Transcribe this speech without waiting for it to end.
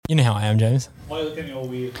You know how I am, James. Why are you looking at me all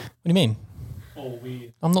weird? What do you mean? All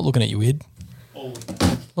weird. I'm not looking at you weird. All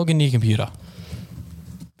weird. Log into your computer.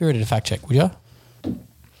 Be ready to fact check, would you?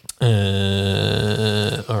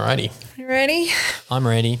 Alrighty. You ready? I'm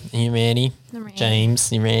ready. Are you ready? I'm ready.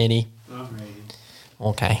 James, you ready? I'm ready.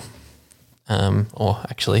 Okay. Or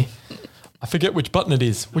actually, I forget which button it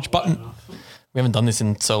is. Which button? We haven't done this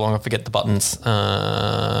in so long. I forget the buttons.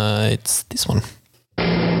 It's this one. 6,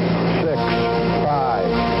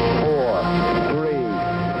 5, 4, 3,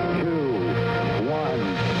 2, 1,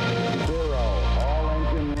 0. All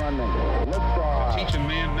engine running. Liftoff. Teach a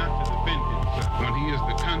man not to defend himself when he is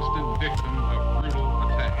the constant victim of brutal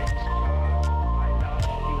attacks.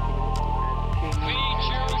 We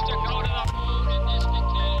choose to go to the moon in this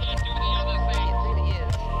decade and do the other thing. It really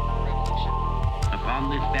is a revolution. Upon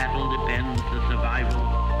this battle depends the survival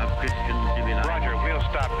of Christian civilization. Roger, we'll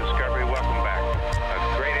stop Discovery. Welcome back.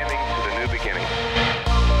 A great ending to the new beginning.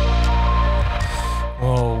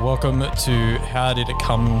 Well, welcome to How Did It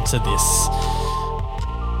Come to This,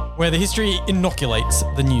 where the history inoculates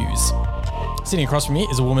the news. Sitting across from me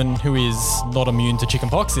is a woman who is not immune to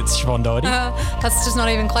chickenpox. It's Siobhan Doherty. That's just not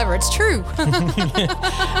even clever. It's true.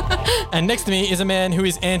 And next to me is a man who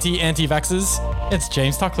is anti-vaxxers. It's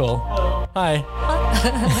James Tuckwell. Hi.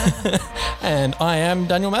 And I am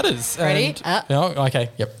Daniel Matters. Ready? Oh, okay.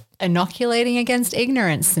 Yep. Inoculating against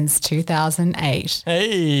ignorance since 2008.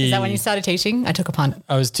 Hey. Is that when you started teaching? I took a punt.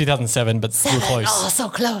 I was 2007, but you were close. Oh, so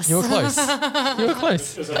close. You were close. You were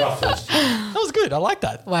close. It was a rough first year. That was good. I like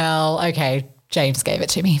that. Well, okay. James gave it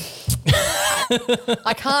to me.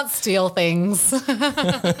 I can't steal things.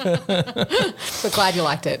 But glad you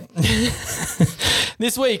liked it.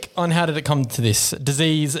 This week on How Did It Come to This?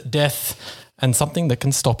 Disease, death, and something that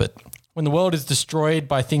can stop it. When the world is destroyed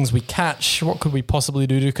by things we catch, what could we possibly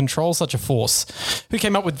do to control such a force? Who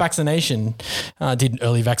came up with vaccination? Did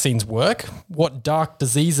early vaccines work? What dark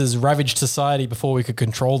diseases ravaged society before we could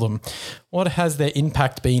control them? What has their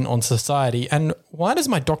impact been on society? And why does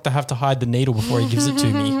my doctor have to hide the needle before he gives it to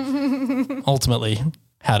me? Ultimately,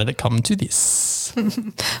 how did it come to this?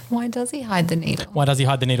 Why does he hide the needle? Why does he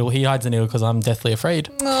hide the needle? He hides the needle because I'm deathly afraid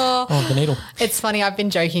of the needle. It's funny. I've been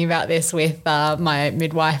joking about this with my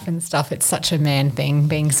midwife and stuff. It's such a man thing,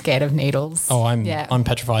 being scared of needles. Oh, I'm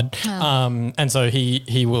petrified. And so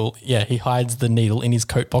he hides the needle in his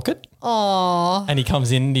coat pocket. Oh. And he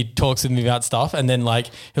comes in and he talks with me about stuff, and then like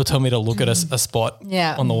he'll tell me to look at a spot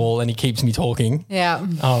on the wall, and he keeps me talking. Yeah.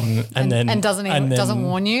 And doesn't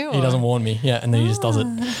warn you? He or? doesn't warn me. Yeah, and then he just does it.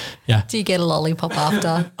 Yeah. Do you get a lollipop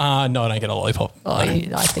after? No, I don't get a lollipop. Oh,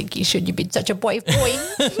 I think you should. You've been such a boy.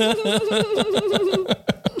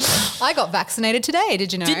 I got vaccinated today.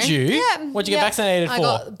 Did you know? Did you? Yeah. What'd you get vaccinated for? I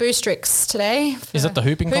got Boostrix today. Is that the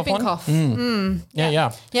whooping cough one? Whooping cough.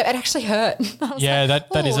 Yeah. Yeah, it actually hurt.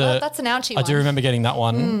 That's an ouchie one. I do remember getting that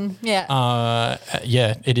one. Yeah.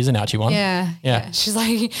 It is an ouchie one. Yeah. She's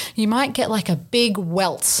like, you might get like a big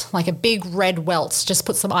welt, like a big red welt. Just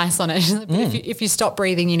put some ice on it. But if you stop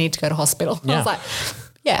breathing, you need to go to hospital. Yeah. I was like,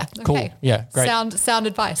 yeah, okay. Cool. Yeah, great. Sound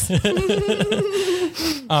advice. Because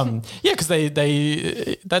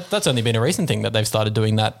that's only been a recent thing that they've started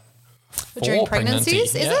doing that during for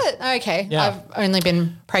pregnancies. Is it? Okay. Yeah. I've only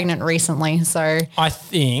been pregnant recently, so I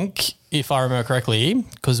think, if I remember correctly,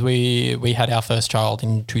 because we had our first child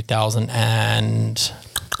in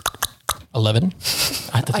 2011.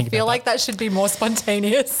 I feel like that should be more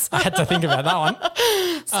spontaneous. I had to think about that one.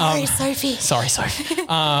 Sorry, Sophie. Sorry, Sophie.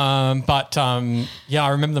 I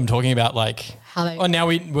remember them talking about like, how they now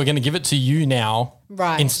we're going to give it to you now,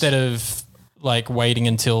 right? Instead of like waiting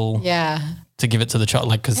until to give it to the child,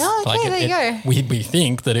 like because there you go. We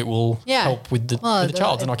think that it will help with the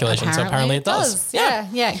child's inoculation. So apparently it does.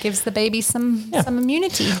 Yeah, it gives the baby some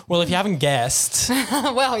immunity. Well, if you haven't guessed,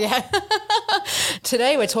 well, yeah.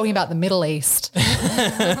 Today we're talking about the Middle East.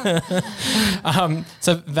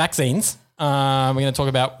 So vaccines. We're going to talk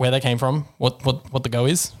about where they came from, what the go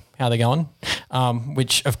is, how they're going,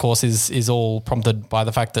 which of course is all prompted by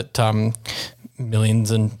the fact that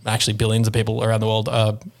millions and actually billions of people around the world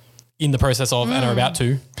are in the process of and are about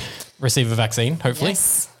to receive a vaccine, hopefully.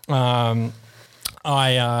 Yes.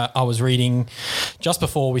 I was reading just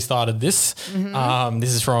before we started this. This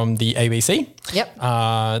is from the ABC. Yep.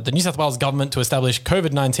 The New South Wales government to establish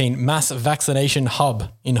COVID-19 mass vaccination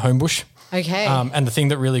hub in Homebush. Okay. And the thing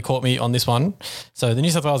that really caught me on this one, so the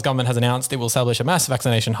New South Wales government has announced it will establish a mass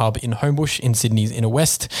vaccination hub in Homebush in Sydney's inner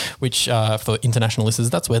west, which for international listeners,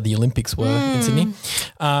 that's where the Olympics were in Sydney,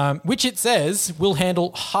 which it says will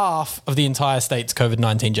handle half of the entire state's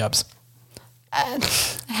COVID-19 jabs.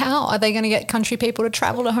 How are they going to get country people to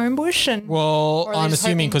travel to Homebush? And Well, Or are they I'm just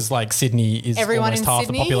assuming hoping because like Sydney is everyone almost in half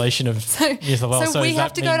Sydney? the population of New South Wales. so we that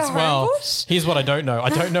have to go to means, well, Homebush? here's what I don't know. I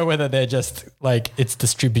don't know whether they're just like it's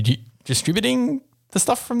distributing the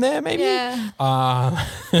stuff from there, maybe. Yeah.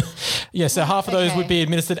 Yeah. So half of those Okay. would be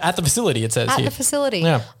administered at the facility. It says At here. the facility.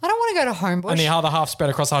 Yeah. I don't want to go to Homebush. And the other half spread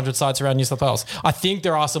across 100 sites around New South Wales. I think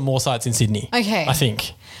there are some more sites in Sydney. Okay. I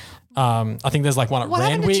think. I think there's like one at What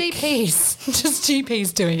happened to Randwick. GPs? Just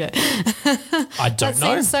GPs doing it. I don't That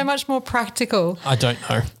know. seems so much more practical. I don't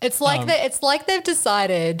know. It's like it's like they've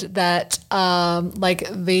decided that like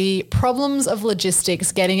the problems of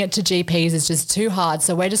logistics, getting it to GPs is just too hard.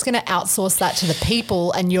 So we're just going to outsource that to the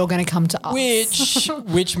people, and you're going to come to us.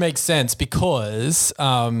 Which makes sense because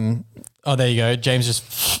there you go. James just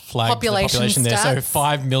flagged Population the population there. So stats.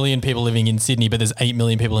 5 million people living in Sydney, but there's 8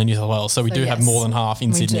 million people in New South Wales. So we do have yes, more than half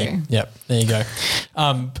in we Sydney. do. Yep. There you go.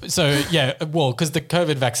 Because the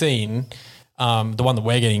COVID vaccine, the one that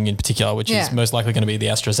we're getting in particular, which Yeah. is most likely going to be the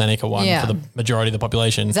AstraZeneca one Yeah. for the majority of the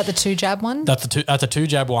population. Is that the 2-jab one? That's a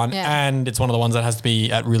 2-jab one, Yeah. and it's one of the ones that has to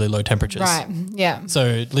be at really low temperatures. Right. Yeah.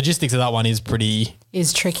 So logistics of that one is pretty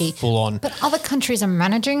Is tricky. full on. But other countries are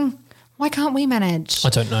managing. Why can't we manage? I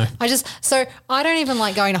don't know. I don't even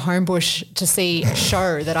like going to Homebush to see a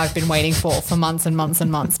show that I've been waiting for months and months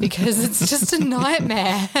and months because it's just a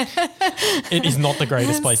nightmare. It is not the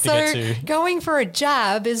greatest place to get to. Going for a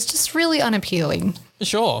jab is just really unappealing.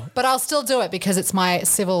 Sure. But I'll still do it because it's my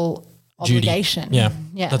civil Duty. obligation. Yeah,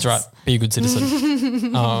 Yes. that's right. Be a good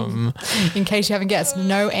citizen. In case you haven't guessed,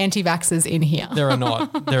 no anti-vaxxers in here. There are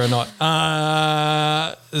not.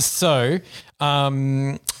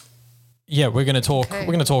 We're going to talk. Okay. We're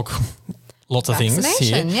going to talk lots of things here.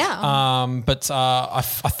 Vaccination, yeah. But I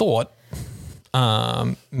thought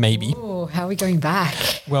maybe. Oh, how are we going back?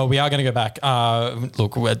 Well, we are going to go back.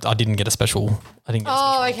 Look, I didn't get a special.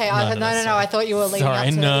 Oh, okay. No. I thought you were leading Sorry,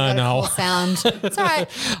 up to no. a cool sound. It's all right.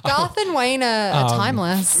 Garth and Wayne are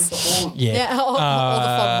timeless. Yeah. Or the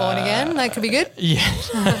foghorn again. That could be good.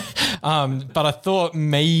 Yeah. But I thought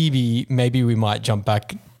maybe we might jump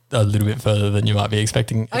back a little bit further than you might be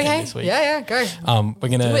expecting again Okay. this week. Yeah. Go. We're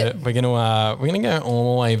gonna go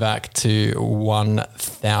all the way back to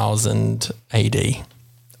 1000 AD.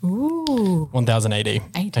 Ooh. 1000 AD.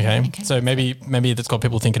 Okay. So maybe that's got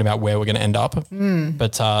people thinking about where we're going to end up.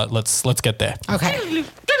 But let's get there. Okay.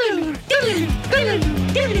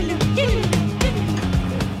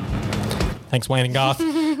 Thanks, Wayne and Garth.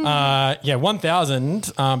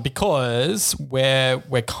 1000 because we're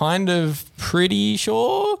kind of pretty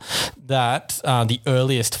sure that the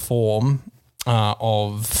earliest form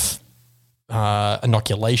of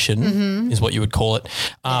inoculation is what you would call it,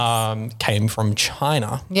 came from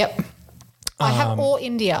China. Yep. I have or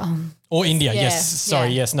India. Or India, Yeah, yes. Sorry,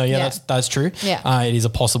 yeah, yes. No, yeah, yeah. that's true. Yeah. It is a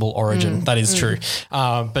possible origin. That is true.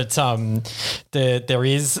 But there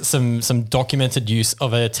is some documented use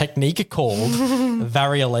of a technique called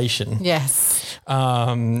variolation. Yes.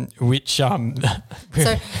 Which So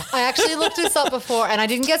I actually looked this up before and I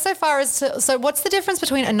didn't get so far as to, so what's the difference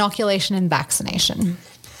between inoculation and vaccination?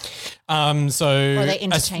 Or are they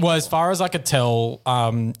interchangeable? as far as I could tell,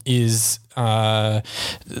 is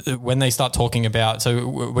when they start talking about, so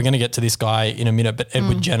we're going to get to this guy in a minute, but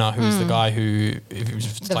Edward Jenner, who's the guy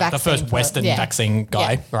who's like the first Western vaccine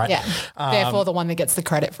guy, right? Yeah. Therefore, the one that gets the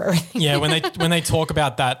credit for everything. Yeah, when they talk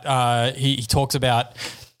about that, he talks about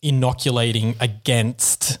inoculating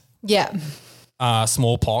against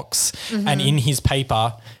smallpox, and in his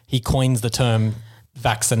paper, he coins the term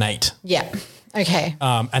vaccinate. Yeah. Okay.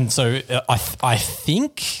 And so I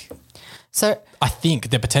think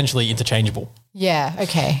they're potentially interchangeable. Yeah.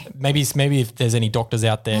 Okay. Maybe if there's any doctors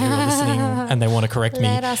out there who are listening and they want to correct me,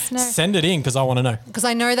 Let us know. send it in because I want to know. Because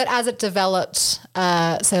I know that as it developed,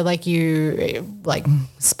 so like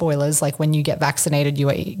spoilers, like when you get vaccinated, you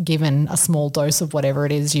are given a small dose of whatever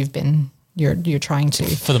it is you're trying to.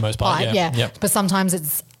 For the most part, fight. yeah. Yep. But sometimes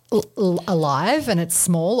it's alive and it's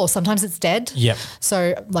small, or sometimes it's dead. Yep.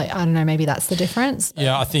 So like I don't know, maybe that's the difference.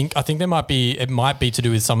 Yeah, I think it might be to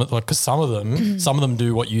do with because some of them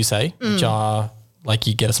do what you say, which are like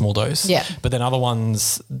you get a small dose. Yeah. But then other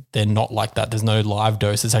ones they're not like that. There's no live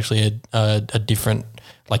dose. It's actually a different,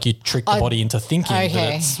 like you trick the body into thinking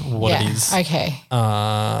that it's what it is. Okay.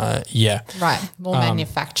 Yeah. Right. More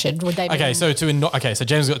manufactured. Would they be? Okay, so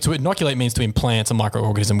James, to inoculate means to implant a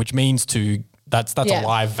microorganism, which means that's a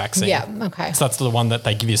live vaccine. Yeah, okay. So that's the one that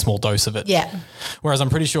they give you a small dose of it. Yeah. Whereas I'm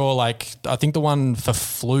pretty sure, I think the one for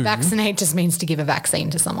flu. Vaccinate just means to give a vaccine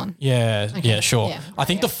to someone. Yeah, sure. Yeah, I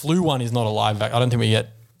think the flu one is not a live vaccine. I don't think we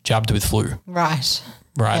get jabbed with flu. Right.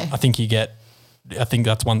 Right. Okay. I think you get I think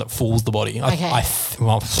that's one that fools the body. Okay. I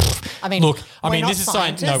mean, look, I we're mean, not this is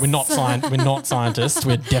science. No, scientists. we're not scientists.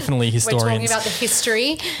 We're definitely We're talking historians. about the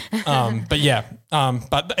history. But yeah,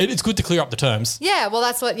 but it's good to clear up the terms. Yeah, well,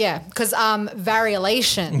 that's what. Yeah, because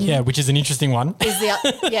variolation. Yeah, which is an interesting one. Is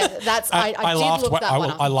the that's I did laughed. look that one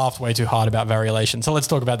I up. laughed way too hard about variolation. So let's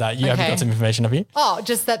talk about that. Have you Okay. got some information, have you? Oh,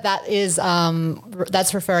 just that is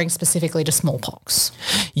that's referring specifically to smallpox.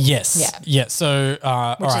 Yes. Yeah. So,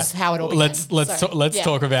 all right. is how it all Let's began. Sorry. Yeah.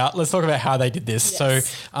 talk about how they did this. Yes.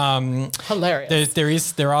 So, Hilarious.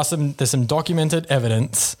 there's some documented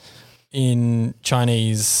evidence in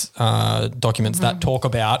Chinese documents Mm-hmm. that talk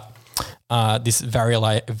about this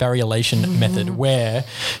variolation method where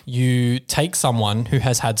you take someone who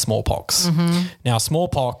has had smallpox. Mm-hmm. Now,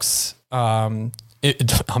 smallpox, I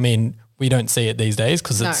mean, we don't see it these days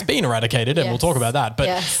because it's been eradicated, and we'll talk about that. But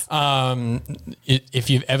Yes. if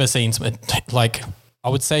you've ever seen some, like, I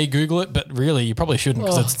would say Google it, but really you probably shouldn't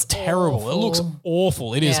because it's terrible. It looks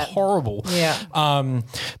awful. It is Yeah. horrible. Yeah.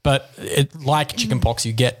 But like chickenpox,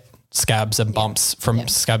 you get scabs and bumps from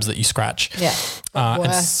scabs that you scratch. Yeah. And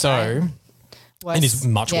Worse, so right? Worse. it is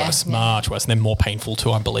much Yeah, worse, yeah. much worse. And they're more painful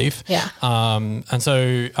too, I believe. Yeah. And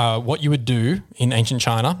so what you would do in ancient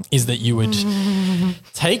China is that you would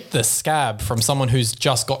take the scab from someone who's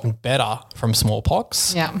just gotten better from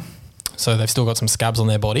smallpox. Yeah. So they've still got some scabs on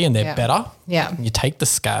their body and they're Yeah. better. Yeah. You take the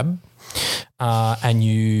scab and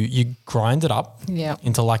you grind it up Yeah.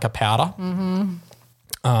 into like a powder.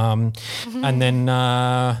 And then,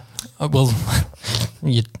 well,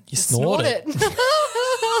 you snort it.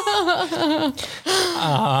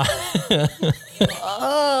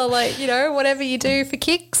 Oh, like, whatever you do for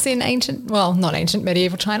kicks in not ancient,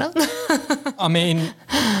 medieval China. I mean,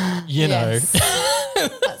 you know.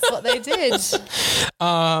 That's what they did.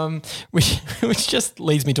 Which just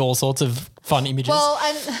leads me to all sorts of fun images. Well,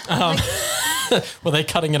 and Were they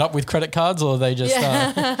cutting it up with credit cards, or are they just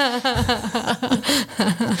have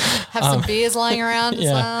some beers lying around as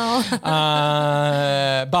well.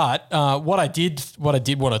 But what I did want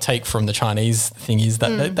to take from the Chinese thing is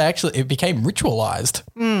that they actually, it became ritualized,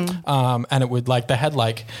 and it would they had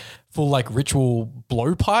full ritual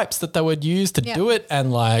blowpipes that they would use to do it,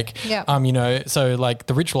 and so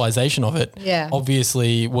the ritualization of it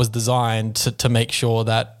obviously was designed to make sure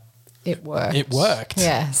that It worked. it worked.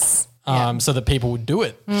 Yes. So that people would do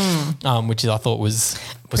it, which I thought was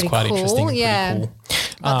Pretty quite cool, interesting. Pretty yeah. cool.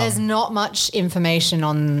 But there's not much information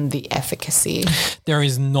on the efficacy. There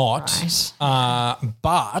is not, Right.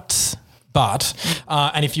 but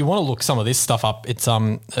and if you want to look some of this stuff up, it's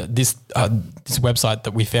this website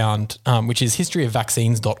that we found, which is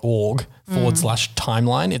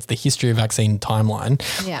historyofvaccines.org/timeline. It's the history of vaccine timeline,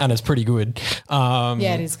 and it's pretty good.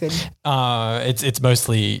 Yeah, it is good. It's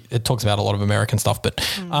mostly, it talks about a lot of American stuff, but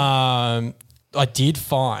I did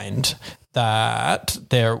find that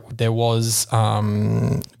there was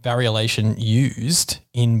variolation used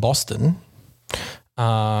in Boston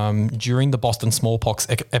during the Boston smallpox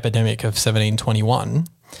epidemic of 1721.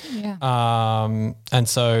 Yeah. And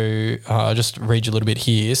so I'll just read you a little bit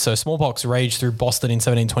here. So smallpox raged through Boston in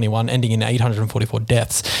 1721, ending in 844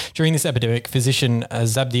 deaths. During this epidemic, physician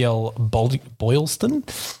Zabdiel Boylston,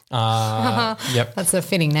 yep, That's a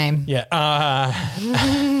fitting name. yeah,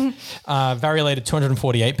 variolated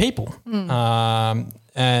 248 people.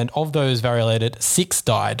 And of those variolated, 6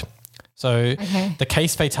 died. So the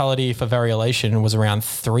case fatality for variolation was around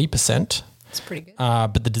 3%. It's pretty good.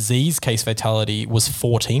 But the disease case fatality was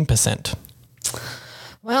 14%.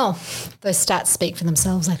 Well, those stats speak for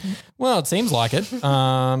themselves, I think. Well, it seems like it.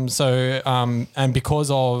 And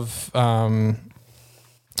because of,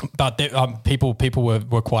 but people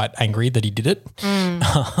were quite angry that he did it.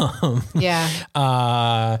 Yeah.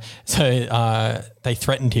 So they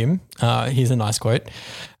threatened him. Here's a nice quote.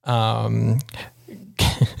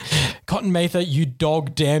 Cotton Mather, you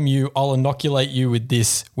dog, damn you, I'll inoculate you with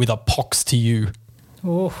this, with a pox to you.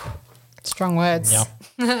 Ooh, strong words.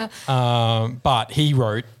 Yeah. But he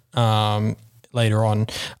wrote later on,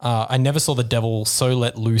 I never saw the devil so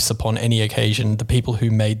let loose upon any occasion. The people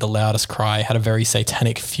who made the loudest cry had a very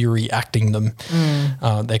satanic fury acting them.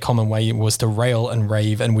 Their common way was to rail and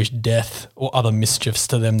rave and wish death or other mischiefs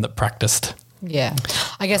to them that practiced. Yeah.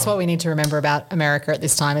 I guess what we need to remember about America at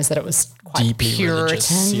this time is that it was quite Deeply Puritan.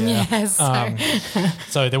 religious, yeah. Yes.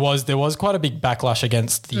 So there was quite a big backlash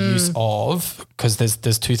against the use of, because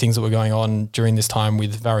there's two things that were going on during this time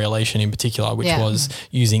with variolation in particular, which was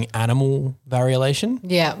using animal variolation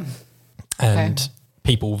Yeah. and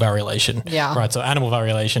people variolation. Yeah. Right. So animal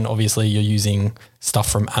variolation, obviously you're using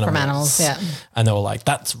stuff from animals. From animals, yeah. And they were like,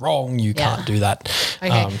 that's wrong. You Yeah. can't do that.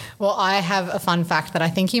 Okay. Well, I have a fun fact that I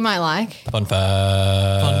think you might like. Fun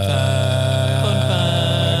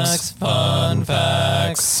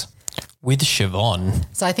facts. With Siobhan.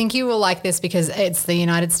 So I think you will like this because it's the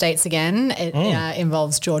United States again. It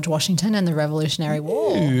involves George Washington and the Revolutionary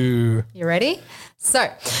War. Ooh. You ready? So,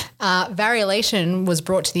 variolation was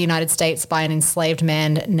brought to the United States by an enslaved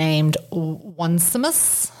man named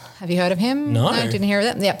Onesimus. Have you heard of him? No. Didn't hear of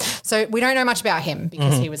that? Yeah. So we don't know much about him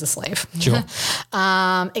because he was a slave. Sure.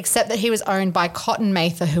 Except that he was owned by Cotton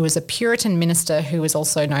Mather, who was a Puritan minister who was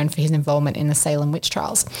also known for his involvement in the Salem witch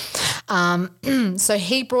trials. So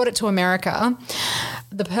he brought it to America.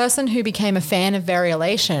 The person who became a fan of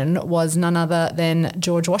variolation was none other than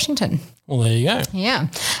George Washington. Well, there you go. Yeah.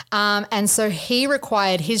 And so he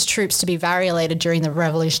required his troops to be variolated during the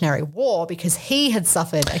Revolutionary War because he had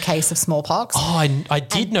suffered a case of smallpox. Oh, I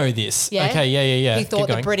did know this. Yeah. Okay, yeah. He Keep thought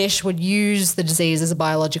the going. British would use the disease as a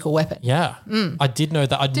biological weapon. Yeah, I did know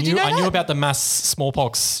that. I you know knew that? about the mass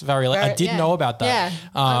smallpox variolation. I did Yeah. know about that. Yeah.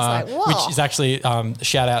 I was like, whoa. Which is actually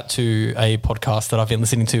shout out to a podcast that I've been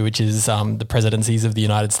listening to, which is the presidencies of the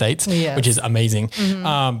United States, Yes. which is amazing.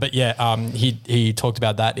 But yeah, he talked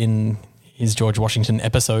about that in his George Washington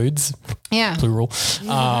episodes, Yeah. plural.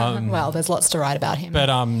 Well, there's lots to write about him. But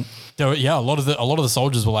there were, a lot of the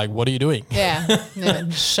soldiers were like, "What are you doing?" Yeah.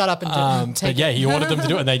 Shut up and take But yeah, it. he ordered them to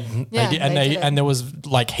do it, and Yeah, they did, they did it. and there was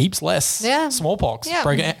like heaps less smallpox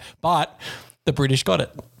broken out. But the British got it.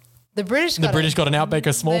 The British The British got an outbreak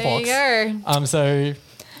of smallpox. There you go. So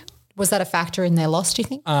Was that a factor in their loss, do you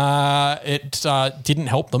think? it didn't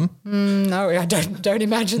help them. No, I don't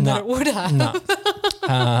imagine that it would have. No.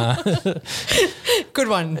 Good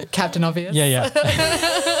one, Captain Obvious. Yeah.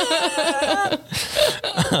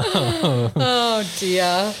 Oh,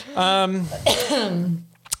 dear.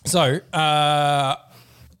 So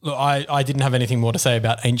look, I didn't have anything more to say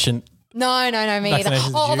about ancient. No, me either.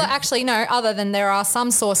 Vaccinations Although, due? actually, no, other than there are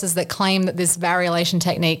some sources that claim that this variolation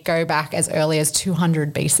technique go back as early as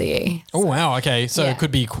 200 BCE. Oh, wow. Okay. So Yeah. it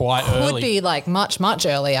could be quite early. Could be like much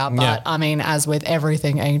earlier, but Yeah. I mean, as with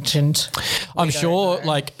everything ancient. I'm sure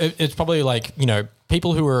like it's probably like,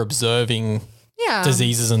 people who were observing Yeah.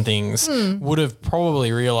 diseases and things would have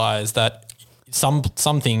probably realized that some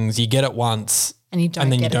things you get it once And you don't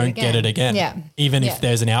then you get it don't again. get it again. Yeah. Even Yeah. if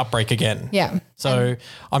there's an outbreak again. Yeah. So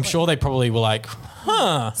I'm sure they probably were like,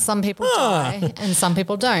 Some people die and some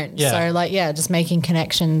people don't. Yeah. So just making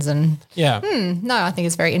connections and yeah. no, I think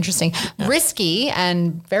it's very interesting. Risky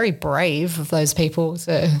and very brave of those people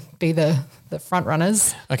to be the front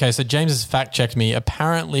runners. Okay, so James has fact checked me.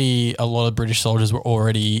 Apparently a lot of British soldiers were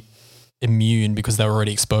already immune because they were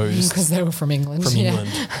already exposed. Because they were from England. From yeah.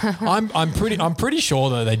 England. I'm pretty sure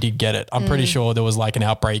that they did get it. I'm pretty sure there was like an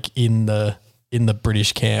outbreak in the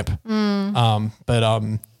British camp.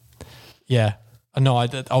 Yeah. No,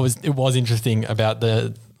 it was interesting about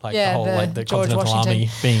the the George Continental Washington. Army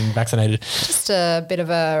being vaccinated. Just a bit of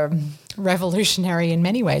a revolutionary in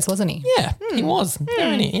many ways, wasn't he? Yeah, he was.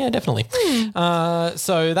 Yeah, definitely.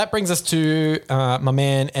 So that brings us to my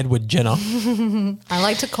man Edward Jenner. I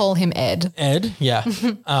like to call him Ed. Ed, yeah.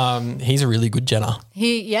 He's a really good Jenner.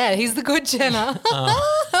 He's the good Jenner.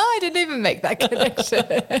 I didn't even make that connection.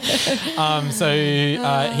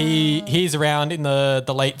 He's around in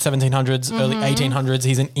the late 1700s, early 1800s.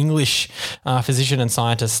 He's an English physician and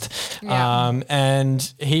scientist,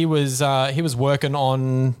 and he was working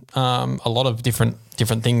on a lot of different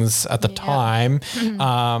things at the time,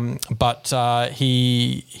 but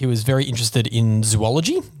he was very interested in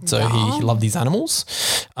zoology, so he loved these animals,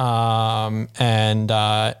 and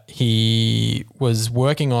he was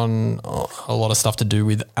working on a lot of stuff to do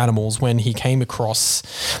with animals when he came across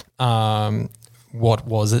what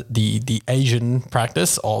was it, the Asian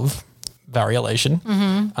practice of variolation,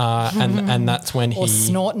 and that's when Or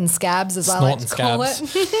snort and scabs, as I like to call it.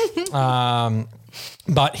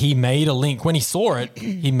 But he made a link. When he saw it,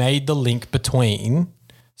 he made the link between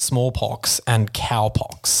smallpox and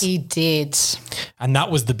cowpox. He did. And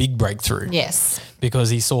that was the big breakthrough. Yes. Because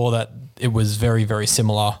he saw that it was very, very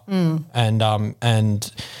similar.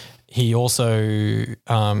 And he also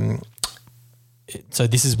so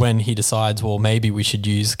this is when he decides, well, maybe we should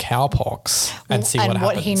use cowpox and see what happens. And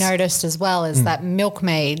what he noticed as well is that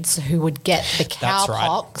milkmaids who would get the That's right.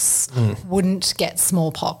 cowpox wouldn't get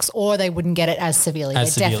smallpox, or they wouldn't get it as severely. They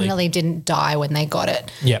definitely didn't die when they got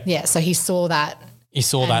it. Yep. Yeah. So he saw that. He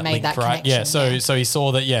saw and that made link, that right? Yeah. connection, So he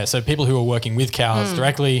saw that. So people who were working with cows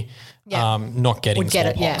directly, not getting Would get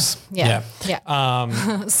it, smallpox. yeah.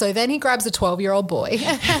 So then he grabs a 12-year-old boy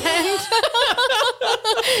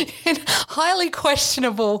in highly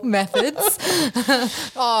questionable methods.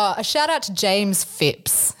 A shout out to James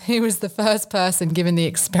Phipps. He was the first person given the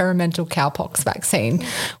experimental cowpox vaccine.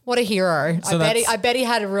 What a hero. So I bet he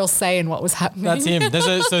had a real say in what was happening. That's him.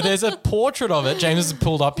 There's a portrait of it. James has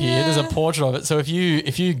pulled up here. There's a portrait of it. So if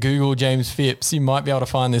you Google James Phipps, you might be able to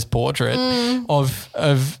find this portrait of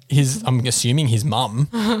his, I'm assuming his mum,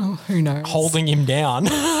 Who knows? holding him down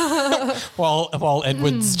while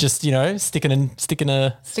Edward's just, sticking some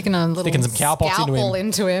cowpox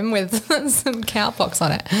into him. with some cowpox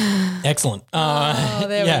on it. Excellent.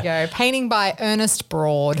 There we go. Painting by Ernest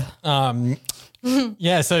Broad.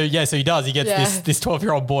 Yeah, so he does. He gets this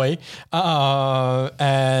 12-year-old boy,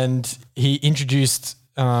 and he introduced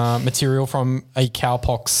material from a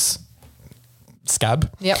cowpox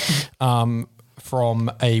scab. Yep.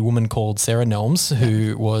 From a woman called Sarah Nelms,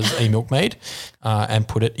 who was a milkmaid, and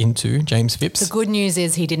put it into James Phipps. The good news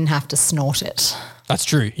is he didn't have to snort it. That's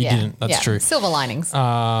true. He didn't. That's true. Silver linings.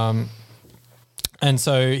 And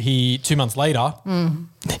so 2 months later,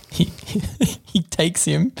 he takes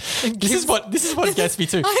him. This is what gets me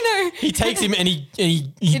too. I know. He takes him and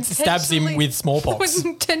he stabs him with smallpox.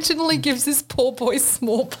 Intentionally gives this poor boy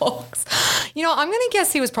smallpox. I'm going to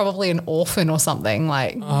guess he was probably an orphan or something.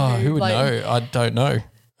 Who would know? I don't know.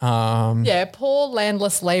 Poor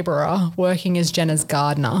landless labourer working as Jenna's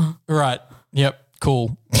gardener. Right. Yep.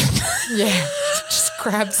 Cool. Yeah. Just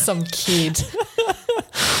grabbed some kid.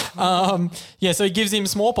 So he gives him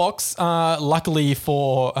smallpox. Luckily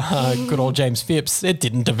for good old James Phipps, it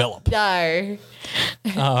didn't develop. No.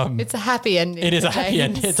 It's a happy ending. It is a happy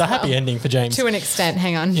ending. It's a happy ending for James. To an extent.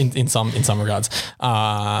 Hang on. In some regards.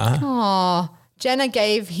 Jenna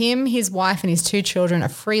gave him, his wife and his 2 children a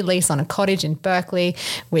free lease on a cottage in Berkeley,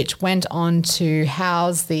 which went on to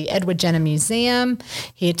house the Edward Jenner Museum.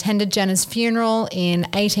 He attended Jenner's funeral in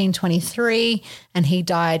 1823 and he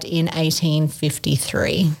died in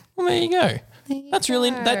 1853. Well, there you go.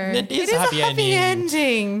 It is a happy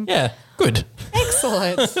ending. Yeah, good.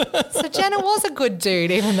 Excellent. So Jenner was a good dude,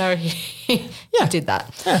 even though he did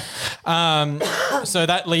that. Yeah. So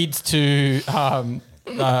that leads to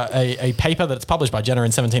a paper that's published by Jenner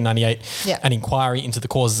in 1798, an inquiry into the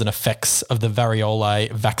causes and effects of the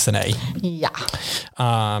variolae vaccinae. Yeah.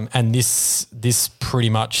 And this pretty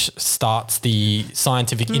much starts the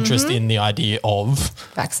scientific interest in the idea of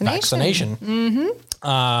vaccination. Mm-hmm.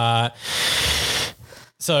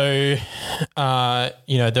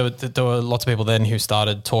 There were lots of people then who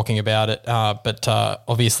started talking about it, but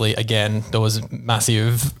obviously, again, there was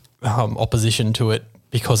massive opposition to it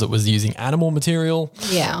because it was using animal material.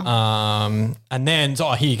 Yeah. And then,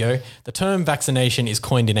 here you go. The term vaccination is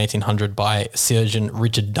coined in 1800 by Surgeon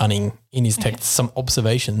Richard Dunning in his text, Some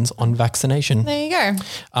Observations on Vaccination. There you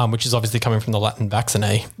go. Which is obviously coming from the Latin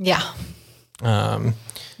vaccinae. Yeah.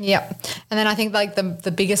 Yep. And then I think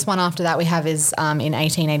the biggest one after that we have is in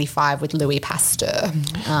 1885 with Louis Pasteur,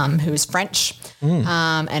 who is French,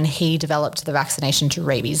 and he developed the vaccination to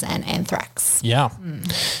rabies and anthrax. Yeah.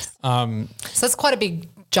 So it's quite a big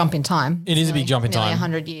jump in time. It is a big jump in time.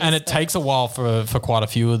 100 years. And it takes a while for quite a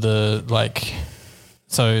few of the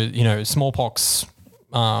smallpox,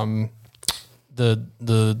 the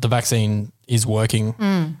vaccine is working,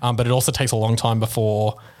 but it also takes a long time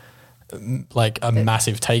before a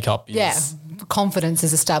massive take up is. Confidence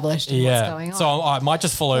is established in what's going on. So I might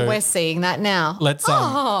just follow. We're seeing that now. Let's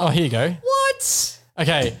here you go. What?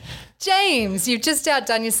 Okay. James, you've just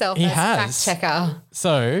outdone yourself as fact checker.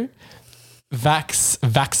 So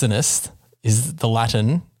vaccinist is the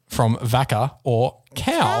Latin from vacca or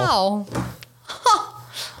cow.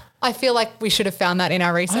 I feel like we should have found that in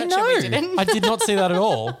our research. I know. And we didn't. I did not see that at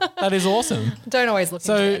all. That is awesome. Don't always look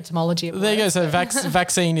into etymology of there you go. words, So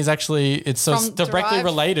vaccine is actually, it's directly derived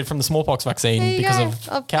related from the smallpox vaccine because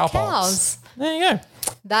of cowpox. Cows. There you go.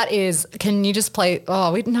 That is, can you just play,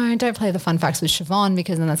 don't play the fun facts with Siobhan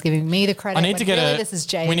because then that's giving me the credit. I need to get this is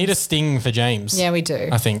James. We need a sting for James. Yeah, we do.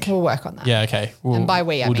 I think. We'll work on that. Yeah, okay. And by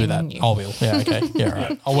we, I we'll mean do that. you. I will. Yeah, okay. Yeah, all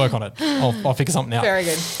right. I'll work on it. I'll figure something out. Very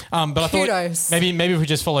good. But I Kudos. thought maybe if we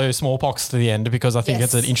just follow smallpox to the end because I think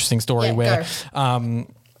it's an interesting story where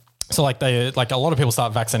so a lot of people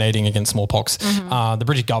start vaccinating against smallpox. The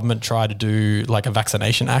British government tried to do a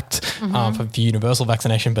vaccination act for universal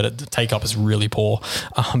vaccination, but the take up is really poor.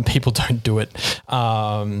 People don't do it.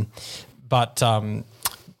 But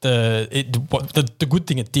the good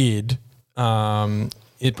thing it did,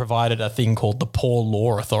 it provided a thing called the Poor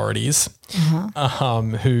Law Authorities,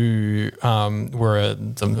 who were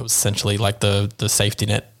essentially the safety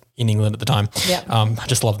net in England at the time. Yep. I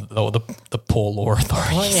just love the Poor Law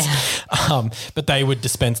Authorities. Oh, yeah. But they would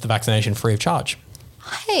dispense the vaccination free of charge.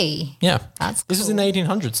 Hey. Yeah. That's This was in the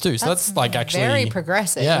 1800s too. So that's like actually very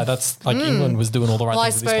progressive. Yeah, that's like England was doing all the right Well,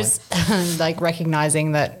 I things at this point. suppose like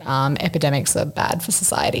recognizing that epidemics are bad for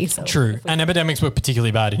society. So True. And epidemics were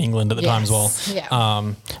particularly bad in England at the time as well.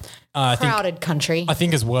 Yeah. I think Crowded country. I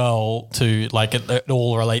think as well too, like it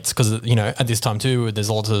all relates because, you know, at this time too, there's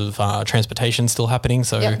a lot of transportation still happening.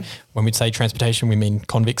 So when we say transportation, we mean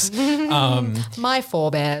convicts. My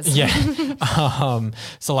forebears. Yeah.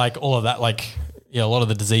 So like all of that, like, yeah, a lot of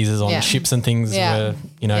the diseases on ships and things were,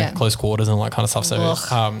 you know, close quarters and all that kind of stuff. So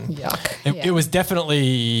Yuck. it was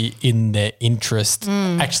definitely in their interest,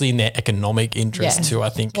 actually in their economic interest too, I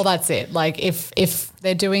think. Well, that's it. Like if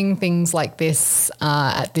they're doing things like this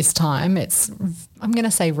at this time, it's, I'm going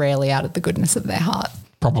to say rarely out of the goodness of their heart.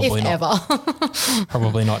 Probably if not. ever.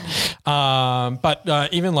 Probably not.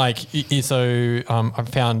 But even like, so I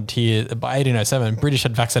found here by 1807, British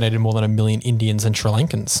had vaccinated more than 1 million Indians and Sri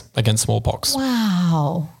Lankans against smallpox.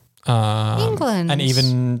 Wow. England. And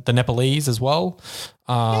even the Nepalese as well.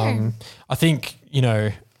 I think, you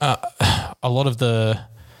know, a lot of the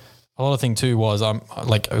thing too was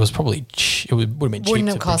like it was probably it would have been cheap Wouldn't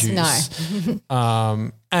to have cost, produce.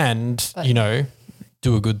 no. And you know,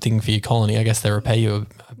 do a good thing for your colony. I guess they repay you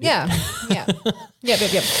a bit. Yep.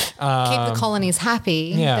 Keep the colonies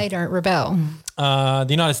happy. yeah. They don't rebel. The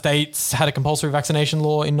United States had a compulsory vaccination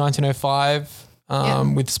law in 1905.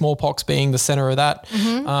 With smallpox being the center of that.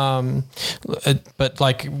 But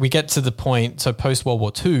like we get to the point, so post-World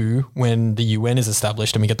War II, when the UN is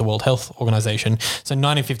established and we get the World Health Organization. So in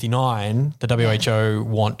 1959, the WHO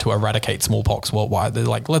want to eradicate smallpox worldwide. They're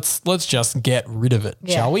like, let's just get rid of it,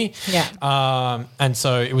 shall we? Yeah. And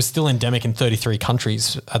so it was still endemic in 33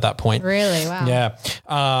 countries at that point. Really? Wow. Yeah.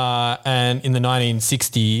 And in the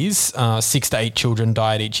 1960s, 6 to 8 children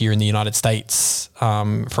died each year in the United States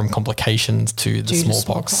from complications to the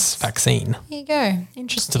smallpox vaccine. There you go.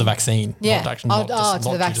 Interesting. To the vaccine. Yeah. Not actually, not just, to not the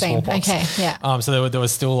due to vaccine. smallpox. Okay. Yeah. So there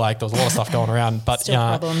was still like, there was a lot of stuff going around. But Still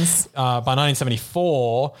problems. By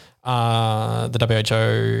 1974,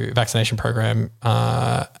 the WHO vaccination program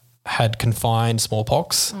had confined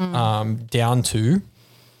smallpox down to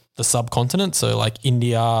the subcontinent, so like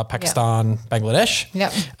India, Pakistan, Bangladesh,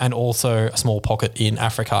 and also a small pocket in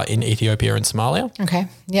Africa, in Ethiopia and Somalia. Okay.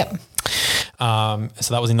 Yep.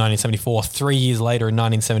 So that was in 1974. 3 years later, in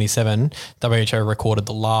 1977, WHO recorded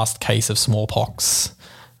the last case of smallpox,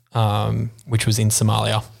 which was in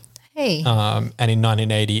Somalia. Hey. And in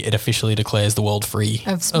 1980, it officially declares the world free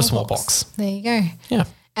of smallpox. There you go. Yeah.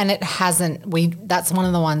 And it hasn't, that's one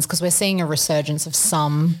of the ones, because we're seeing a resurgence of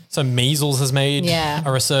some. So measles has made a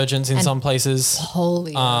resurgence in some places.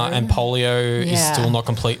 Polio. And polio is still not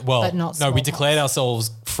complete. Well, But not no, we smallpox. declared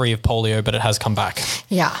ourselves free of polio, but it has come back.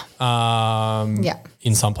 Yeah.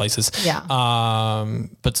 In some places. Yeah.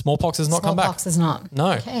 But smallpox has not come back. Smallpox is not.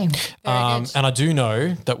 No. Okay. Very good. And I do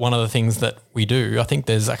know that one of the things that we do, I think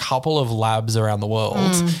there's a couple of labs around the world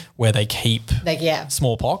where they keep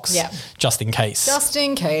smallpox just in case. Just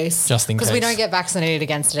in case. Because we don't get vaccinated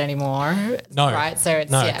against it anymore. No. Right? So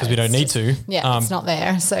it's, because we don't need to. Yeah, it's not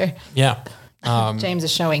there. So Yeah. James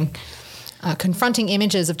is showing confronting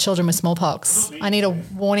images of children with smallpox. I need a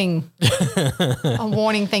warning. A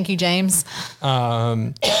warning. Thank you, James.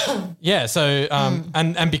 Yeah. So,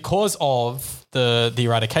 and because of the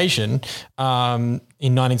eradication,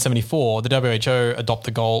 in 1974, the WHO adopted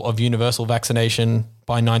the goal of universal vaccination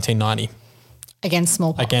by 1990. Against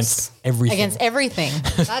smallpox. Against everything. Against everything.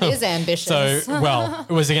 That is ambitious. So, well,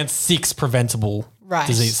 it was against 6 preventable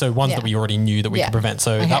disease. So ones that we already knew that we could prevent.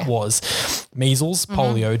 So that was measles,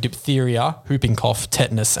 polio, diphtheria, whooping cough,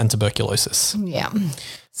 tetanus, and tuberculosis. Yeah.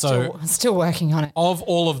 So still working on it. of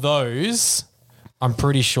all of those, I'm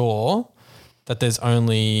pretty sure that there's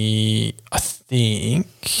only, I think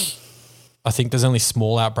there's only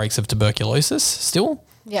small outbreaks of tuberculosis still.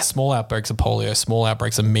 Yeah. Small outbreaks of polio, small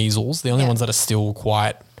outbreaks of measles. The only ones that are still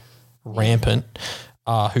quite rampant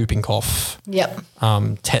are whooping cough,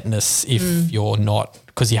 tetanus if you're not,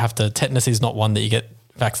 because you have to, tetanus is not one that you get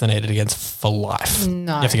vaccinated against for life.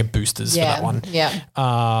 No. You have to get boosters for that one. Yeah.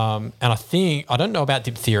 And I don't know about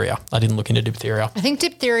diphtheria. I didn't look into diphtheria. I think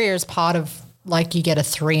diphtheria is part of, like, you get a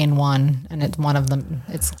 3-in-1 and it's one of them.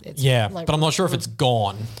 It's like, but I'm not sure if it's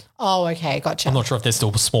gone. Oh, okay. Gotcha. I'm not sure if there's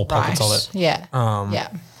still small pockets of it. Yeah.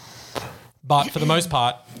 But for the most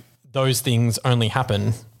part, those things only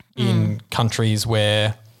happen in countries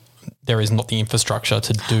where there is not the infrastructure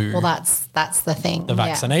to do Well, that's the thing. the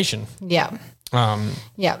vaccination. Yeah.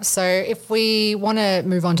 So if we want to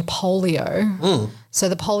move on to polio, so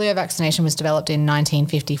the polio vaccination was developed in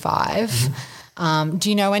 1955. Do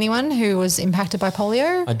you know anyone who was impacted by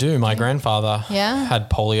polio? I do. My grandfather had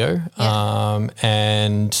polio.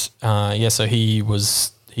 So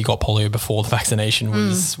he got polio before the vaccination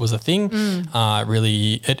was a thing.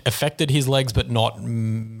 Really, it affected his legs, but not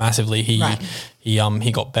massively. He got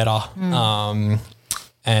better.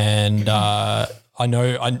 I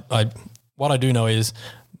know what I do know is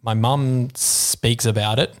my mum speaks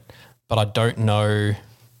about it, but I don't know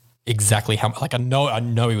exactly how. Like I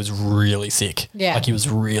know he was really sick. Yeah, like he was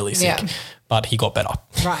really sick, but he got better.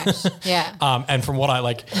 Right. Yeah. And from what I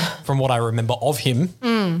remember of him.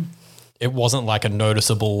 It wasn't like a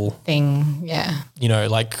noticeable thing, yeah. You know,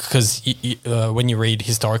 like because when you read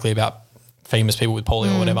historically about famous people with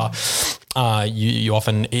polio or whatever, you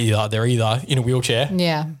often they're either in a wheelchair,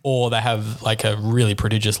 or they have like a really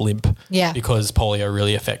prodigious limp, because polio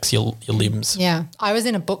really affects your limbs. Yeah, I was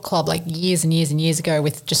in a book club like years and years and years ago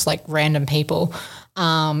with just like random people,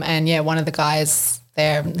 and one of the guys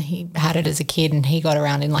there, he had it as a kid and he got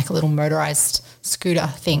around in like a little motorized scooter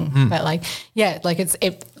thing, but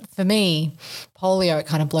for me, polio, it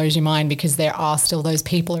kind of blows your mind because there are still those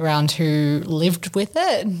people around who lived with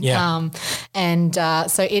it. Yeah.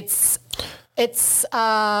 So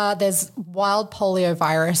there's wild polio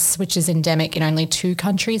virus, which is endemic in only 2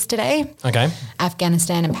 countries today. Okay.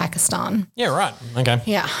 Afghanistan and Pakistan. Yeah, right. Okay.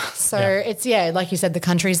 Yeah. So it's, like you said, the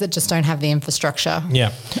countries that just don't have the infrastructure.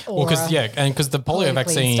 Yeah. Well, because the polio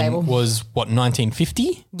vaccine stable. was,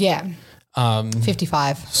 1950? Yeah.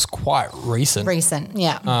 55. It's quite recent.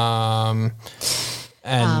 Yeah. I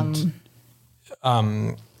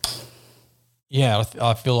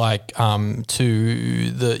feel like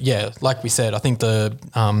like we said, I think the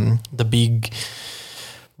big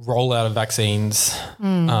rollout of vaccines,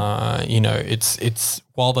 it's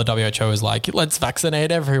while the WHO is like, let's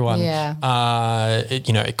vaccinate everyone.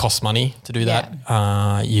 It costs money to do that.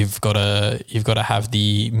 You've got to have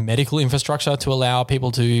the medical infrastructure to allow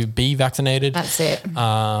people to be vaccinated. That's it.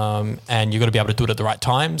 And you've got to be able to do it at the right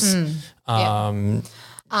times.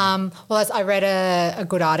 I read a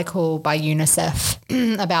good article by UNICEF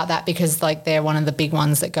about that because like they're one of the big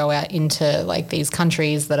ones that go out into like these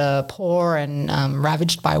countries that are poor and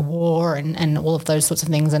ravaged by war and all of those sorts of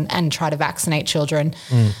things and try to vaccinate children.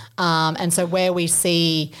 And so where we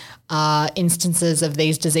see instances of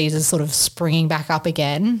these diseases sort of springing back up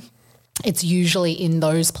again, it's usually in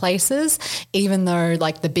those places, even though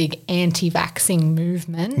like the big anti-vaxxing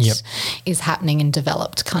movement is happening in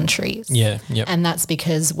developed countries. And that's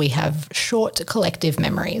because we have short collective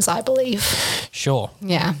memories, I believe. Sure.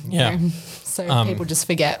 Yeah. So people just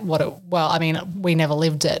forget we never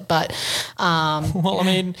lived it, but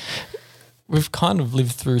we've kind of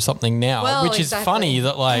lived through something now, which is funny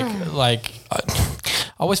that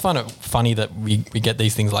I always find it funny that we get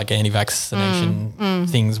these things like anti-vaccination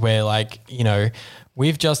things where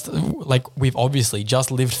we've obviously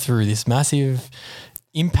just lived through this massive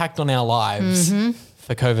impact on our lives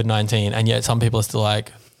for COVID-19, and yet some people are still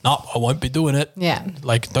like, no, I won't be doing it. Yeah.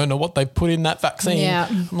 Like, don't know what they put in that vaccine. Yeah.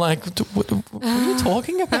 I'm like, what are you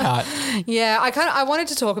talking about? Yeah, I wanted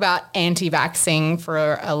to talk about anti-vaxxing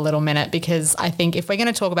for a little minute because I think if we're going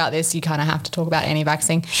to talk about this, you kind of have to talk about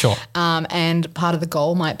anti-vaxxing. Sure. And part of the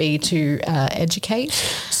goal might be to educate.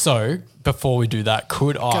 So before we do that,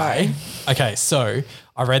 Okay, so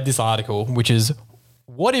I read this article, which is,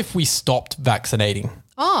 what if we stopped vaccinating?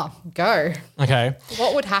 Oh, go. Okay.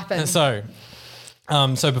 What would happen? So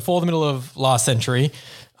before the middle of last century,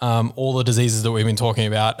 all the diseases that we've been talking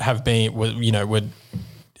about would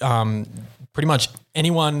pretty much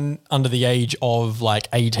anyone under the age of like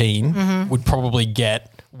 18 would probably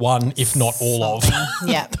get one, if not all of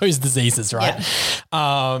those diseases, right?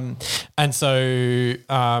 Yeah.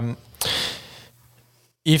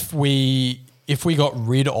 If we got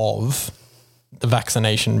rid of the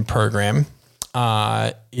vaccination program,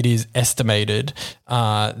 it is estimated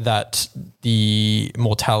that the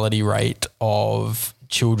mortality rate of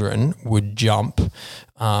children would jump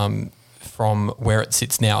from where it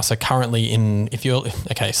sits now. So currently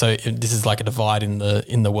this is like a divide in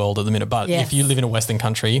the world at the minute. But if you live in a Western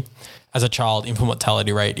country, as a child, infant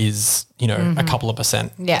mortality rate is a couple of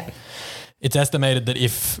percent. Yeah. It's estimated that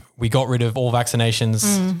if we got rid of all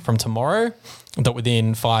vaccinations from tomorrow, that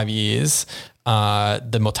within 5 years,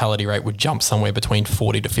 the mortality rate would jump somewhere between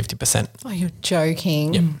 40 to 50%. Oh, you're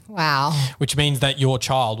joking. Yep. Wow. Which means that your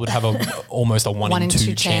child would have almost a 1 in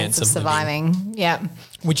 2 chance of surviving. Yeah.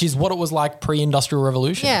 Which is what it was like pre-industrial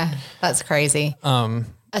revolution. Yeah, that's crazy.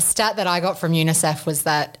 A stat that I got from UNICEF was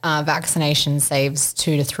that vaccination saves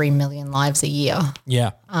 2 to 3 million lives a year,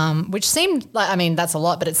 Yeah. which seemed like, I mean, that's a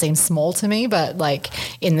lot, but it seems small to me, but like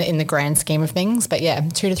in the grand scheme of things. But yeah,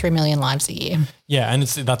 2 to 3 million lives a year. Yeah, and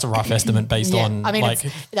that's a rough estimate based on I mean, like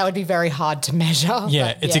that would be very hard to measure.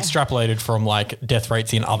 yeah, but it's extrapolated from like death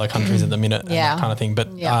rates in other countries at the minute and that kind of thing. But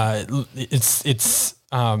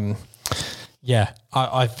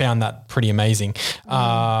I found that pretty amazing.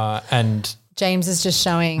 And James is just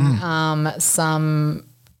showing some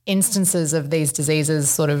instances of these diseases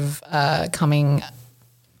sort of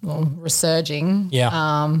resurging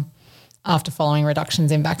after following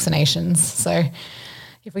reductions in vaccinations. So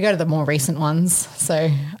if we go to the more recent ones,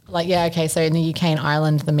 so like, so in the UK and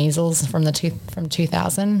Ireland, the measles from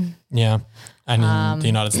 2000. yeah, and in the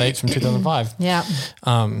United States from 2005.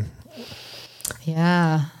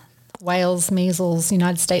 Yeah. Wales, measles,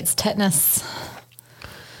 United States, tetanus.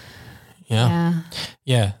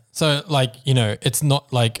 Yeah. So like, it's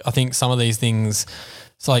not like, I think some of these things,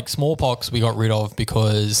 it's like smallpox we got rid of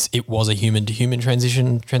because it was a human to human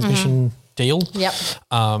transmission deal. Yep.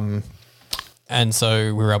 And so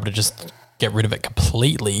we were able to just get rid of it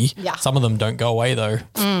completely. Yeah. Some of them don't go away though.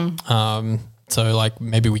 So like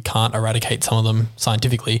maybe we can't eradicate some of them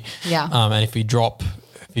scientifically. Yeah. And if you drop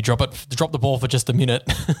the ball for just a minute,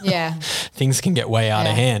 things can get way out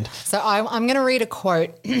of hand. So I'm going to read a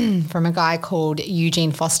quote from a guy called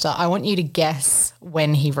Eugene Foster. I want you to guess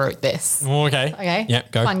when he wrote this. Okay. Okay. Yeah,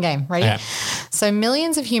 go. Fun game. Ready? Okay. So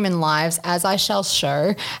millions of human lives, as I shall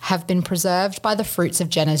show, have been preserved by the fruits of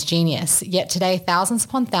Jenner's genius. Yet today, thousands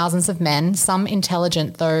upon thousands of men, some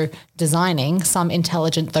intelligent though designing, some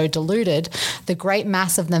intelligent though deluded, the great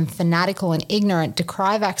mass of them fanatical and ignorant,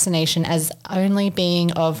 decry vaccination as not only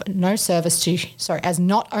being of no service to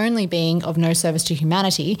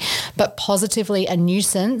humanity, but positively a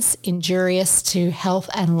nuisance, injurious to health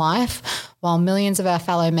and life, while millions of our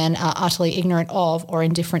fellow men are utterly ignorant of or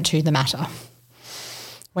indifferent to the matter.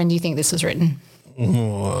 When do you think this was written?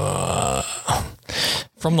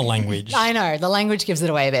 From the language. I know, the language gives it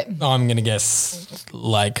away a bit. I'm going to guess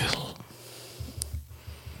like...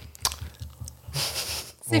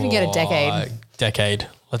 See if you can get a decade. Decade.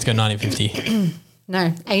 Let's go 1950. No,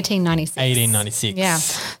 1896. 1896. Yeah.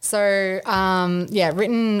 So,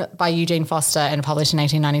 written by Eugene Foster and published in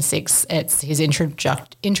 1896. It's his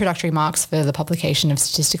introductory marks for the publication of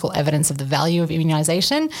statistical evidence of the value of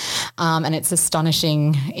immunization. And it's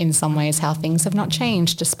astonishing in some ways how things have not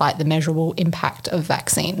changed despite the measurable impact of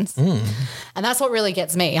vaccines. And that's what really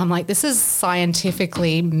gets me. I'm like, this is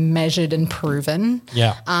scientifically measured and proven.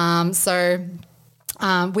 Yeah.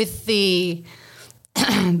 With the...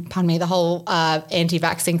 pardon me, the whole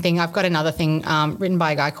anti-vaxxing thing. I've got another thing written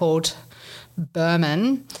by a guy called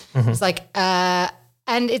Berman. It's like, and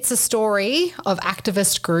it's a story of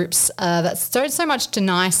activist groups that don't so much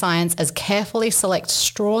deny science as carefully select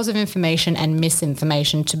straws of information and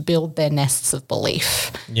misinformation to build their nests of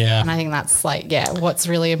belief. Yeah. And I think that's like, what's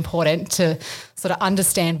really important to sort of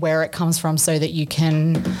understand where it comes from so that you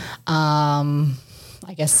can, I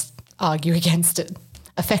guess, argue against it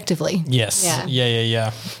effectively. Yes.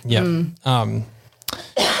 Yeah. I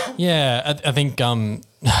think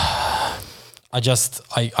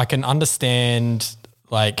I can understand,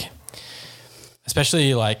 like,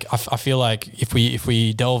 especially like I feel like if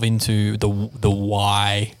we delve into the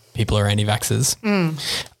why people are anti-vaxxers,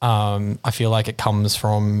 I feel like it comes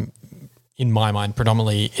from, in my mind,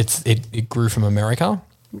 predominantly it grew from America.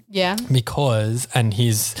 Yeah. Because, and I'm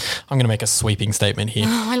going to make a sweeping statement here.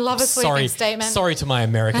 I love a sweeping statement. Sorry to my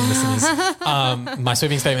American listeners. My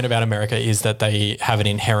sweeping statement about America is that they have an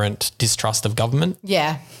inherent distrust of government.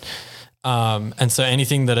 Yeah. And so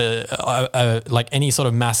anything that, like any sort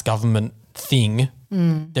of mass government thing,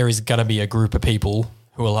 there is going to be a group of people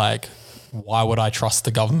who are like, why would I trust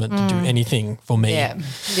the government to do anything for me? Yeah.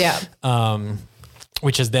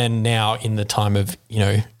 Which is then now in the time of,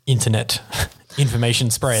 internet information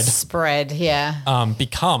spread,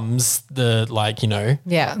 becomes the, like,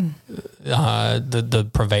 the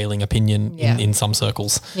prevailing opinion in some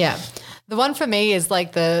circles. Yeah. The one for me is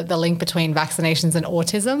like the link between vaccinations and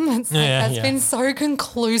autism. It's like that's been so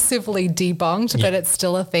conclusively debunked, but it's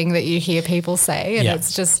still a thing that you hear people say, and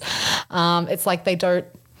it's just it's like they don't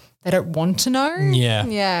want to know. Yeah.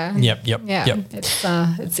 Yeah. Yep.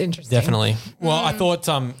 It's interesting. Definitely. Well, I thought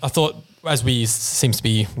as we're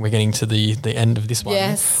getting to the end of this one.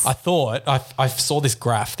 Yes. I thought I saw this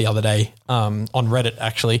graph the other day on Reddit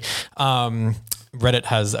actually. Reddit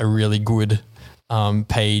has a really good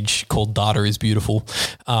page called Data is Beautiful.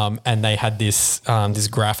 And they had this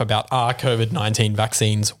graph about are COVID-19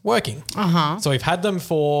 vaccines working? So we've had them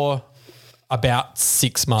for about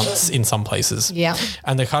 6 months in some places. Yeah.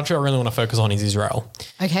 And the country I really want to focus on is Israel.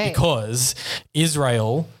 Okay. Because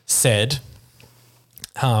Israel said,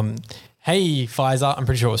 hey, Pfizer, I'm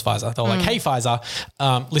pretty sure it was Pfizer. They were like, hey, Pfizer,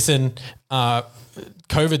 listen,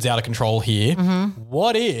 COVID's out of control here.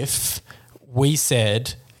 What if we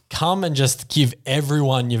said, come and just give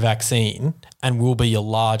everyone your vaccine and we'll be your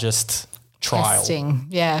largest trial. Testing.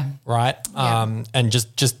 Yeah. Right. Yeah. And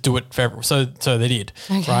just do it for everyone. So they did.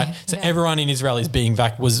 Okay. Right. So Yeah. everyone in Israel is being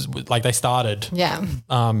was like they started Yeah.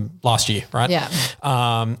 last year. Right. Yeah.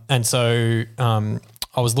 And so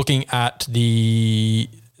I was looking at the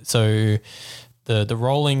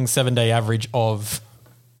rolling 7-day average of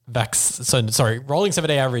rolling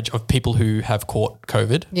 7-day average of people who have caught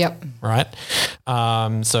COVID. Yep. Right.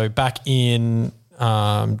 So back in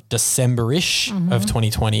December-ish of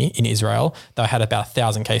 2020 in Israel, they had about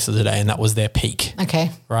 1,000 cases a day, and that was their peak.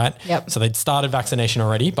 Okay. Right. Yep. So they'd started vaccination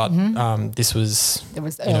already, but this was It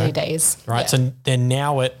was early days. right. Yeah. So they're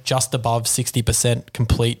now at just above 60%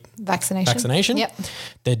 complete Vaccination. Yep.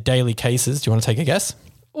 Their daily cases. Do you want to take a guess?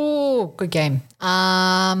 Oh, good game.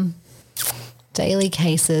 Daily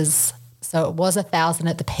cases. So it was 1,000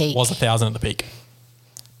 at the peak. Was 1,000 at the peak.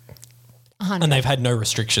 100. And they've had no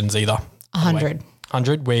restrictions either. 100.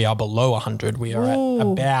 100. We are below 100. We are at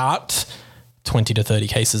about 20 to 30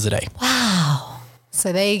 cases a day. Wow.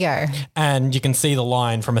 So there you go. And you can see the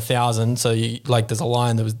line from 1,000. So there's a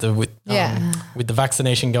line that was with the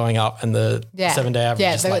vaccination going up and the 7-day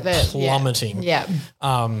average just plummeting. Yeah.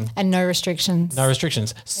 And no restrictions. No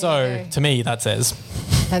restrictions. So to me, that says,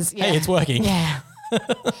 hey, it's working. Yeah.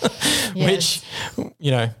 Which,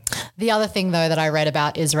 The other thing, though, that I read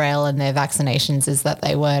about Israel and their vaccinations is that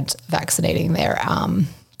they weren't vaccinating their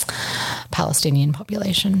Palestinian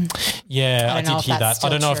population. Yeah, I did hear that. I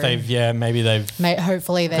don't know if maybe they've.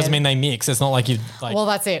 Hopefully they. Because they mix. It's not like you. Well,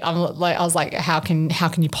 that's it. I was like, how can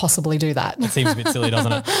you possibly do that? It seems a bit silly,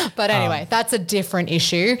 doesn't it? But anyway, that's a different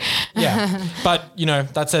issue. Yeah, but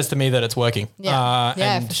that says to me that it's working.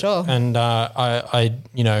 Yeah, for sure. And I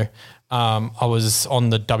was on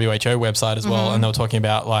the WHO website as well, and they were talking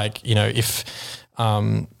about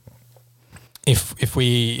if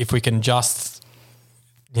we can just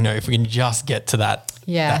get to that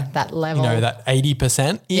level, that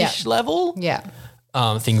 80% level,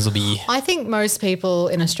 things will be. I think most people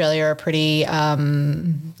in Australia are pretty,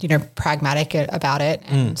 pragmatic about it,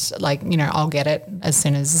 and I'll get it as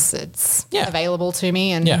soon as it's available to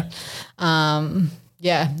me, and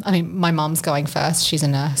I mean, my mum's going first. She's a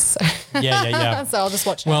nurse. So. Yeah. So I'll just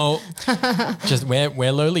watch her. Well, just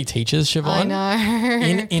we're lowly teachers, Siobhan. I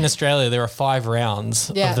know. In Australia, there are 5 rounds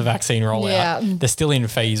of the vaccine rollout. Yeah. They're still in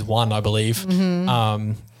phase 1, I believe.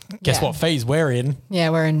 Guess what phase we're in? Yeah,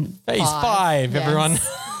 we're in phase 5, everyone.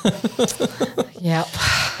 Yep.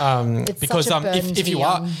 Because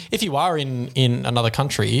if you are in another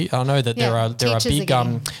country, I know that there are big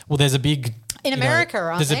there's a big in America,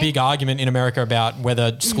 aren't there's they? a big argument in America about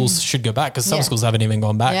whether schools should go back, because some schools haven't even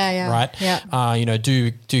gone back. Right. Yeah.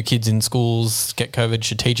 Do kids in schools get COVID?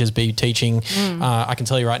 Should teachers be teaching? I can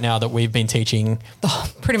tell you right now that we've been teaching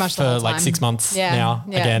pretty much for the whole time. 6 months now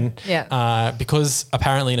again. Yeah. Because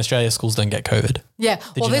apparently in Australia schools don't get COVID. Yeah.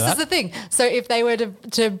 Did Well, you know this is that? the thing. So if they were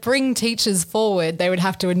to bring teachers forward, they would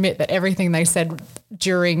have to admit that everything they said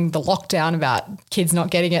during the lockdown about kids not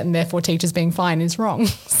getting it and therefore teachers being fine is wrong.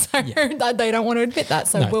 So they don't want to admit that.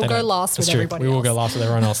 So we'll go last with everybody else. We will go last with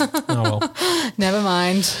everyone else. Oh, well. Never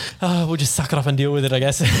mind. We'll just suck it up and deal with it, I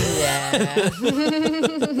guess. Yeah.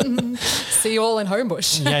 See you all in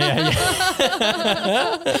Homebush. Yeah.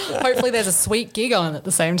 Hopefully there's a sweet gig on at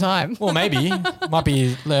the same time. Well, maybe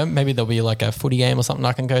there'll be like a footy game or something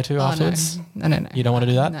I can go to afterwards. No. You don't want to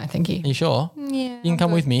do that? No, thank you. Are you sure? Yeah. You can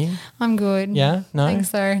come with me. I'm good. Yeah? No? I think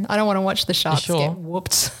so. I don't want to watch the Sharks sure? get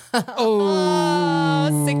whooped.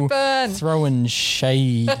 Oh, sick burn. Throwing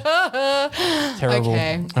shade. Terrible.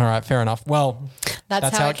 Okay. All right, fair enough. Well,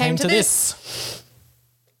 that's how it came to this.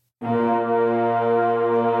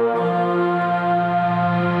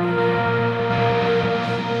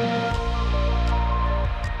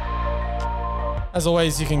 As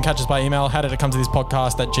always, you can catch us by email,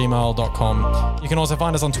 howdiditcometothispodcast@gmail.com. You can also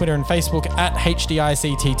find us on Twitter and Facebook at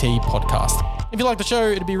HDICTT Podcast. If you like the show,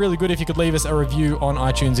 it'd be really good if you could leave us a review on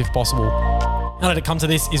iTunes if possible. How Did It Come to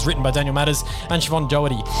This is written by Daniel Matters and Siobhan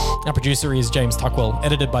Doherty. Our producer is James Tuckwell,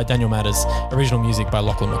 edited by Daniel Matters. Original music by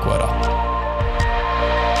Lachlan McWhirter.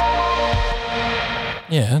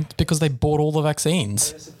 Yeah, it's because they bought all the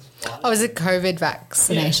vaccines. Oh, is it COVID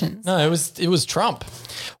vaccinations? No, it was Trump.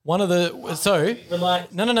 One of the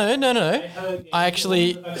no. I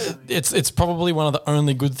actually, it's probably one of the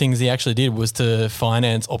only good things he actually did was to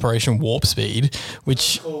finance Operation Warp Speed,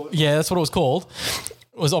 which that's what it was called.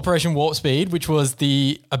 It was Operation Warp Speed, which was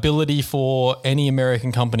the ability for any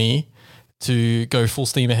American company to go full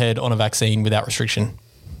steam ahead on a vaccine without restriction.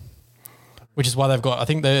 Which is why they've got, I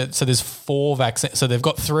think there's 4 vaccines. So they've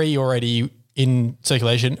got 3 already in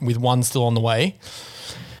circulation with 1 still on the way.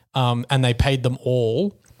 And they paid them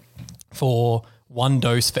all for 1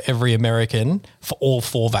 dose for every American for all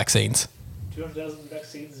 4 vaccines. 200,000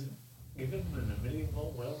 vaccines given and 1 million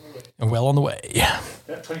more well on the way. And well on the way.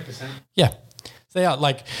 About 20%. Yeah. So yeah,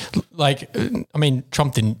 I mean,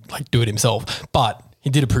 Trump didn't do it himself, but he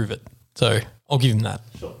did approve it. So I'll give him that.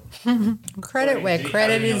 Sure. Credit where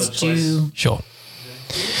credit is due. Sure.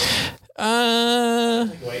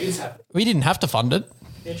 Anyway, it's happening. We didn't have to fund it.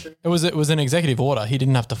 Yeah, true. It was an executive order. He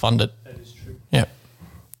didn't have to fund it. That is true. Yeah.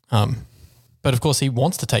 But of course he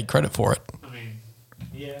wants to take credit for it. I mean,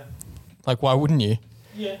 yeah. Why wouldn't you?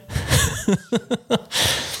 Yeah.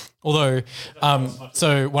 Although,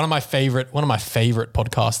 so one of my favorite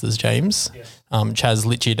podcasters, James, Chaz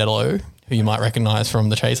Licciardello, who you might recognize from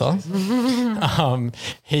The Chaser,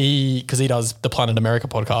 because he does the Planet America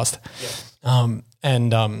podcast,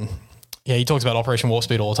 he talks about Operation Warp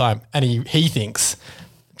Speed all the time, and he thinks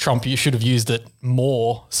Trump should have used it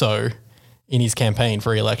more so in his campaign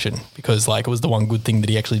for re-election because it was the one good thing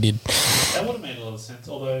that he actually did. That would have made a lot of sense,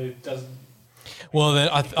 although it doesn't. Well, then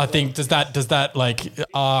I think does that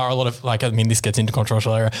are a lot of this gets into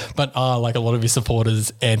controversial area, but are a lot of his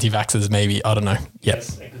supporters anti-vaxxers maybe? I don't know. Yeah.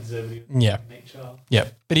 Yes, a conservative Yeah. nature. Yeah.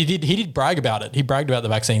 But he did brag about it. He bragged about the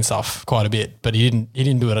vaccine stuff quite a bit, but he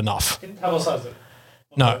didn't do it enough. Didn't publicise it.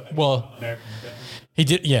 No. Well, Americans definitely. he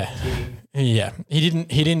did. Yeah. Yeah. He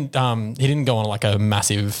didn't go on a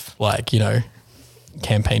massive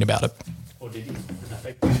campaign about it. Or did he? With the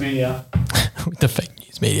fake news media. With the fake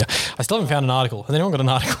news media. I still haven't found an article. Has anyone got an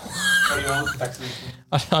article? What do you want? Vaccination.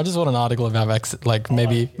 I just want an article about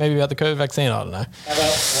maybe about the COVID vaccine. I don't know. How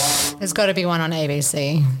about one? There's got to be one on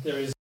ABC. There is